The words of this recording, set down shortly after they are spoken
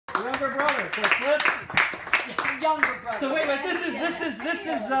younger brother. So Cliff. Younger brother. So wait, this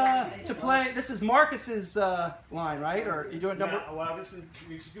is to play. This is Marcus's line, right? Or are you doing number? Yeah, well, this is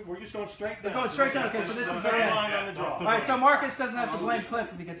we're just going straight down. We're going straight down. Okay, so this is the line on the draw. All right, so Marcus doesn't have to blame Cliff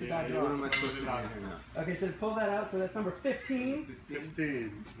if he gets a bad draw. What am I supposed to do here now? Okay, so pull that out. So that's number 15.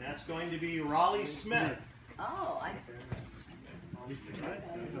 15. That's going to be Raleigh Smith. Oh,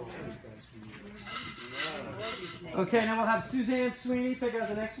 Okay, now we'll have Suzanne Sweeney pick out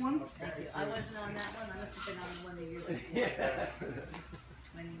the next one. Thank you. I wasn't on that one. I must have been on the one that you're looking Yeah.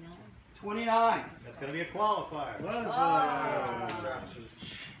 29. 29. That's going to be a qualifier.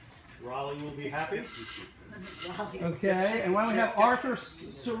 Raleigh will be happy. Okay, and why don't we have Arthur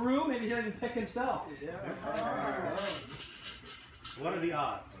Saru? Maybe he doesn't pick himself. What are the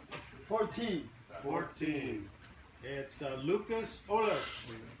odds? 14. 14. It's Lucas Oler.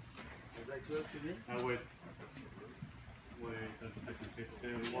 Wait a second, he's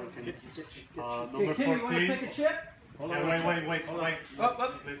still working. Okay, Number Kim, you want to 14. pick a chip? Wait. Oh,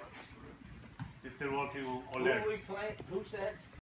 oh. Please. He's still working on Oleg. Who said?